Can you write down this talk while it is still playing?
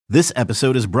This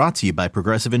episode is brought to you by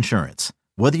Progressive Insurance.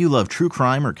 Whether you love true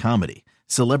crime or comedy,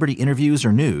 celebrity interviews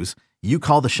or news, you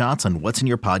call the shots on what's in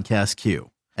your podcast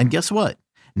queue. And guess what?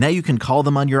 Now you can call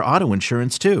them on your auto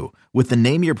insurance too with the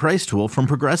Name Your Price tool from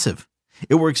Progressive.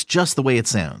 It works just the way it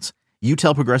sounds. You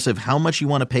tell Progressive how much you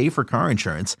want to pay for car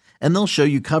insurance, and they'll show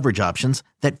you coverage options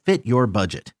that fit your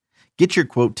budget. Get your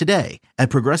quote today at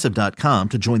Progressive.com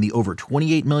to join the over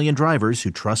 28 million drivers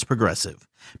who trust Progressive.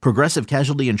 Progressive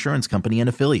Casualty Insurance Company and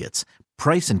Affiliates.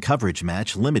 Price and coverage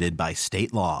match limited by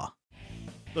state law.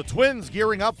 The Twins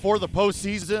gearing up for the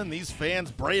postseason. These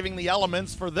fans braving the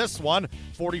elements for this one.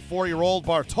 44-year-old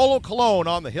Bartolo Colon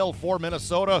on the hill for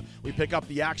Minnesota. We pick up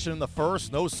the action in the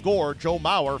first. No score. Joe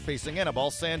Mauer facing Anibal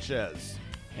Sanchez.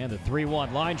 And the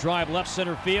 3-1 line drive left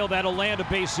center field. That'll land a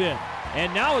base hit.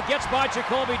 And now it gets by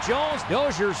Jacoby Jones.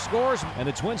 Dozier scores, and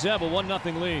the Twins have a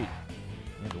 1-0 lead.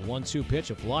 And the 1-2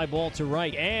 pitch, a fly ball to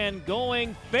right, and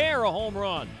going fair, a home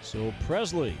run. So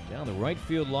Presley down the right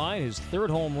field line, his third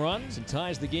home run, and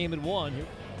ties the game at 1.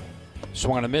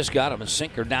 Swung and a miss, got him a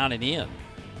sinker down and in.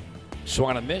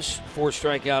 Swung and a miss, 4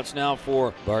 strikeouts now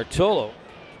for Bartolo.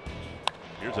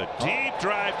 Here's a deep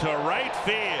drive to right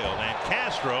field, and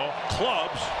Castro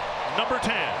clubs number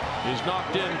 10. He's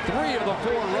knocked in 3 of the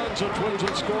 4 runs the Twins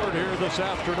have scored here this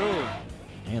afternoon.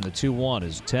 And the 2-1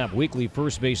 is tapped weekly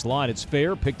first base line. It's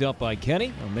fair, picked up by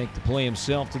Kenny. Will make the play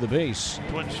himself to the base.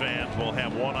 Twins fans will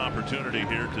have one opportunity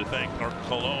here to thank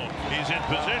Colon. He's in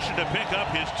position to pick up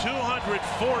his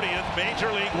 240th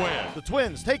Major League win. The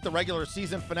Twins take the regular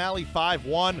season finale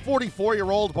 5-1.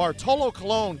 44-year-old Bartolo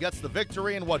Colon gets the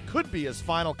victory in what could be his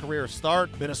final career start.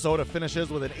 Minnesota finishes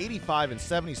with an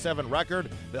 85-77 record.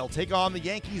 They'll take on the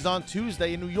Yankees on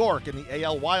Tuesday in New York in the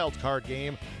AL wildcard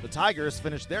game. The Tigers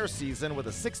finish their season with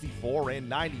a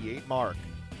 64-98 mark.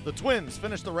 The Twins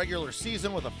finished the regular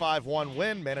season with a 5-1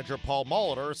 win. Manager Paul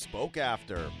Molitor spoke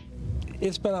after.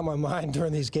 It's been on my mind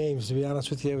during these games, to be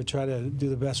honest with you. We try to do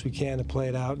the best we can to play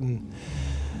it out and,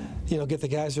 get the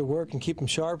guys their work and keep them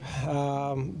sharp.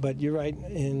 But you're right,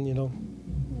 and,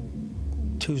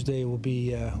 Tuesday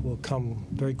will come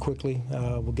very quickly.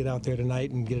 We'll get out there tonight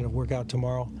and get a workout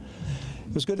tomorrow.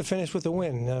 It was good to finish with a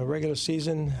win. Regular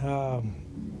season,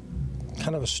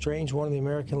 kind of a strange one in the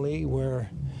American League where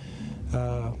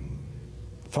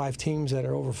 5 teams that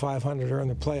are over 500 are in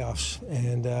the playoffs,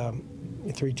 and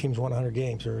 3 teams won 100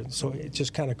 games. So it's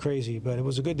just kind of crazy. But it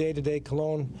was a good day today.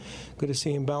 Cologne, good to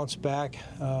see him bounce back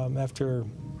after,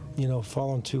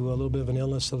 falling to a little bit of an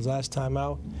illness the last time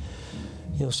out.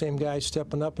 Same guy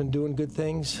stepping up and doing good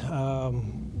things.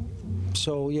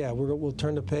 So, yeah, we'll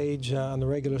turn the page on the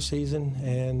regular season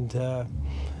and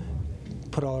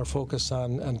put all our focus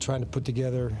on trying to put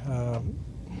together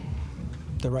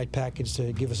the right package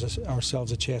to give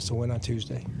ourselves a chance to win on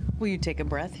Tuesday. Will you take a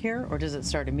breath here, or does it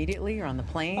start immediately or on the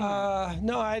plane?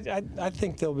 No, I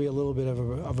think there'll be a little bit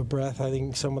of a breath. I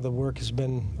think some of the work has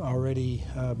been already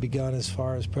begun as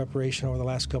far as preparation over the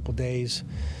last couple of days.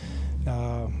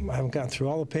 I haven't gotten through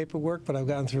all the paperwork, but I've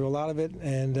gotten through a lot of it,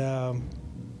 and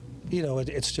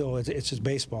it's just a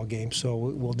baseball game, so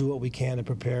we'll do what we can to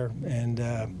prepare and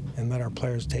let our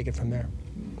players take it from there.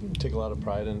 Take a lot of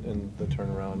pride in the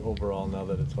turnaround overall now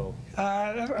that it's all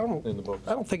in the books.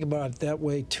 I don't think about it that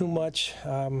way too much.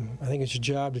 I think it's your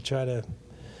job to try to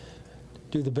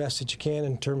do the best that you can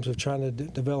in terms of trying to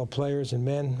develop players and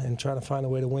men and trying to find a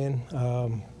way to win.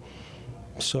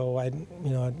 So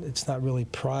it's not really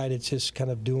pride. It's just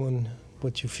kind of doing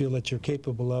what you feel that you're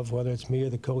capable of, whether it's me or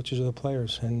the coaches or the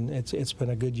players. And it's been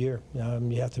a good year.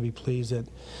 You have to be pleased that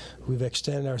we've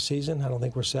extended our season. I don't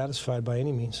think we're satisfied by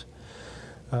any means.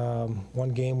 One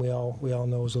game we all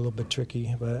know is a little bit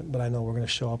tricky, but I know we're going to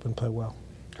show up and play well.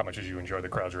 How much did you enjoy the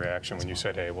crowd's reaction when you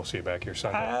said, "Hey, we'll see you back here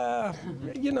Sunday"?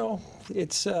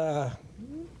 It's one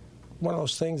of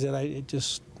those things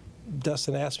that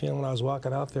Dustin asked me when I was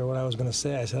walking out there what I was going to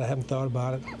say. I said I haven't thought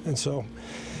about it, and so.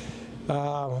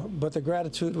 But the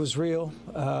gratitude was real.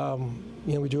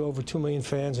 We drew over 2 million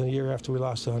fans in a year after we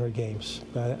lost 100 games.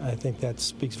 I think that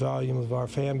speaks volume of our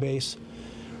fan base,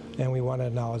 and we want to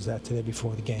acknowledge that today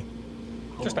before the game.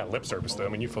 Just not lip service, though. I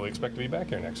mean, you fully expect to be back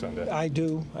here next Sunday. I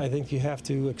do. I think you have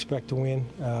to expect to win.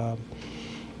 No,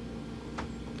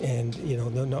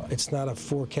 it's not a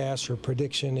forecast or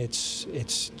prediction. It's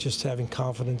just having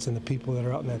confidence in the people that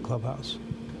are out in that clubhouse.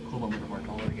 Cool moment to work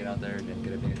all to get out there and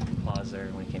get a big applause there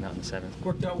when he came out in the 7th.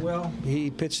 Worked out well. He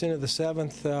pitched into the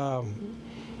 7th.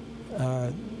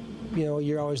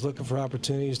 You're always looking for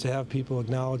opportunities to have people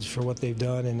acknowledged for what they've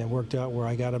done, and it worked out where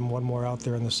I got him one more out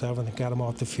there in the 7th and got him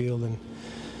off the field, and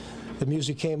the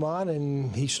music came on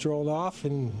and he strolled off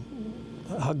and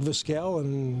hugged Vizquel,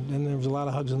 and there was a lot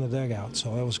of hugs in the dugout,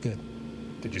 so that was good.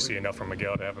 Did you see enough from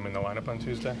Miguel to have him in the lineup on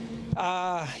Tuesday?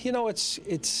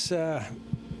 It's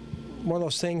one of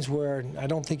those things where I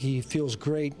don't think he feels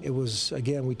great. It was,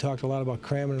 again, we talked a lot about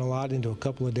cramming a lot into a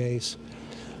couple of days.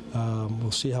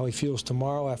 We'll see how he feels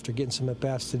tomorrow after getting some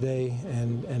at-bats today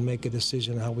and make a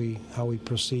decision how we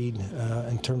proceed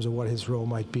in terms of what his role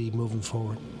might be moving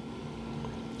forward.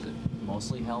 Is it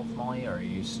mostly health, Molly, or are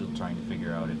you still trying to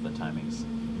figure out if the timing's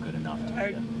good enough?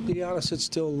 To be honest, it's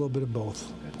still a little bit of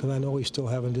both, because I know he's still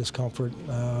having discomfort.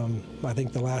 I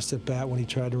think the last at-bat when he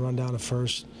tried to run down to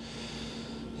first,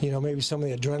 maybe some of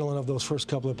the adrenaline of those first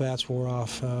couple of bats wore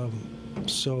off,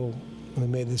 so we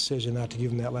made the decision not to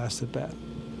give him that last at-bat.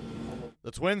 The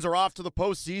Twins are off to the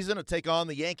postseason to take on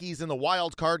the Yankees in the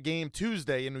wild card game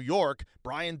Tuesday in New York.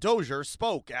 Brian Dozier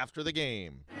spoke after the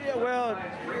game. Yeah, well,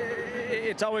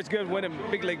 it's always good winning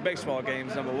big league baseball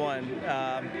games, number one.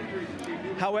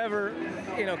 However,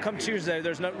 come Tuesday,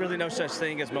 there's really no such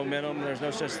thing as momentum. There's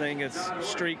no such thing as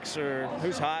streaks or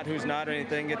who's hot, who's not, or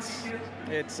anything.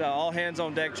 It's all hands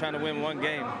on deck trying to win one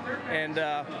game. And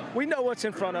we know what's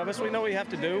in front of us. We know what we have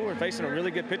to do. We're facing a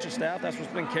really good pitching staff. That's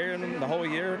what's been carrying them the whole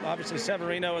year. Obviously,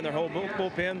 Severino and their whole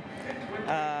bullpen.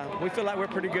 We feel like we're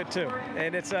pretty good too,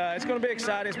 and it's going to be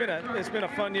exciting. It's been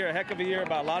a fun year, a heck of a year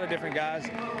by a lot of different guys,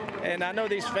 and I know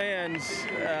these fans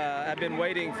have been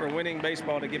waiting for winning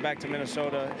baseball to get back to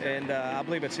Minnesota, and I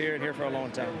believe it's here and here for a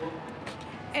long time.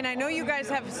 And I know you guys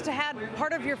have had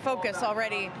part of your focus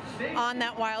already on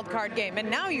that wild card game, and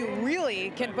now you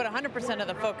really can put 100% of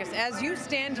the focus. As you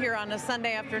stand here on a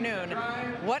Sunday afternoon,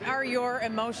 what are your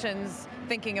emotions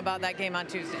thinking about that game on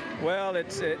Tuesday? Well,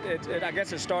 I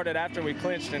guess it started after we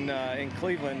clinched in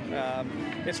Cleveland.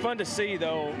 It's fun to see,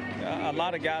 though, a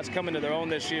lot of guys come into their own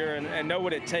this year and know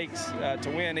what it takes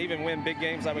to win, even win big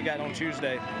games like we got on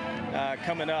Tuesday.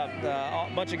 Coming up, a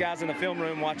bunch of guys in the film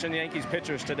room watching the Yankees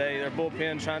pitchers today, their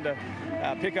bullpen trying to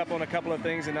pick up on a couple of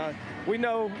things, and we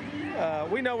know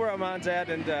where our mind's at,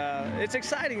 and it's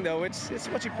exciting though. It's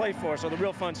what you play for, so the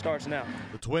real fun starts now.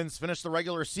 The Twins finished the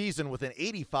regular season with an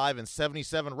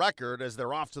 85-77 record as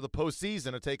they're off to the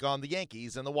postseason to take on the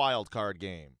Yankees in the wild card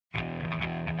game.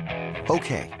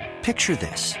 Okay, picture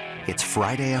this: it's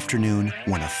Friday afternoon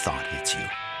when a thought hits you.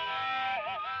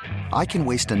 I can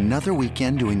waste another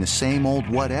weekend doing the same old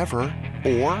whatever,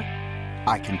 or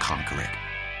I can conquer it.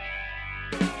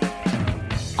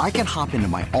 I can hop into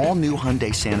my all-new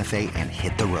Hyundai Santa Fe and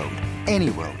hit the road. Any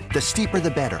road. The steeper,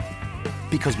 the better.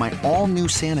 Because my all-new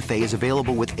Santa Fe is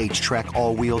available with H-Track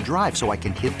all-wheel drive, so I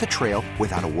can hit the trail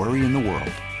without a worry in the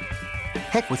world.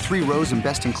 Heck, with 3 rows and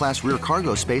best-in-class rear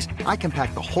cargo space, I can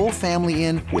pack the whole family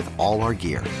in with all our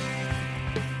gear.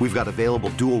 We've got available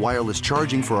dual wireless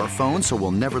charging for our phones, so we'll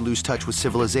never lose touch with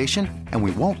civilization, and we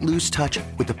won't lose touch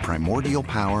with the primordial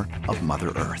power of Mother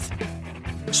Earth.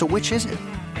 So which is it?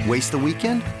 Waste the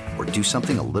weekend or do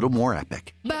something a little more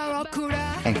epic?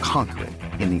 And conquer it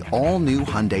in the all-new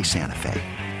Hyundai Santa Fe.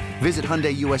 Visit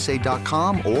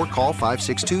HyundaiUSA.com or call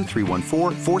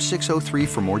 562-314-4603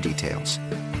 for more details.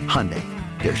 Hyundai,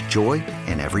 there's joy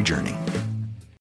in every journey.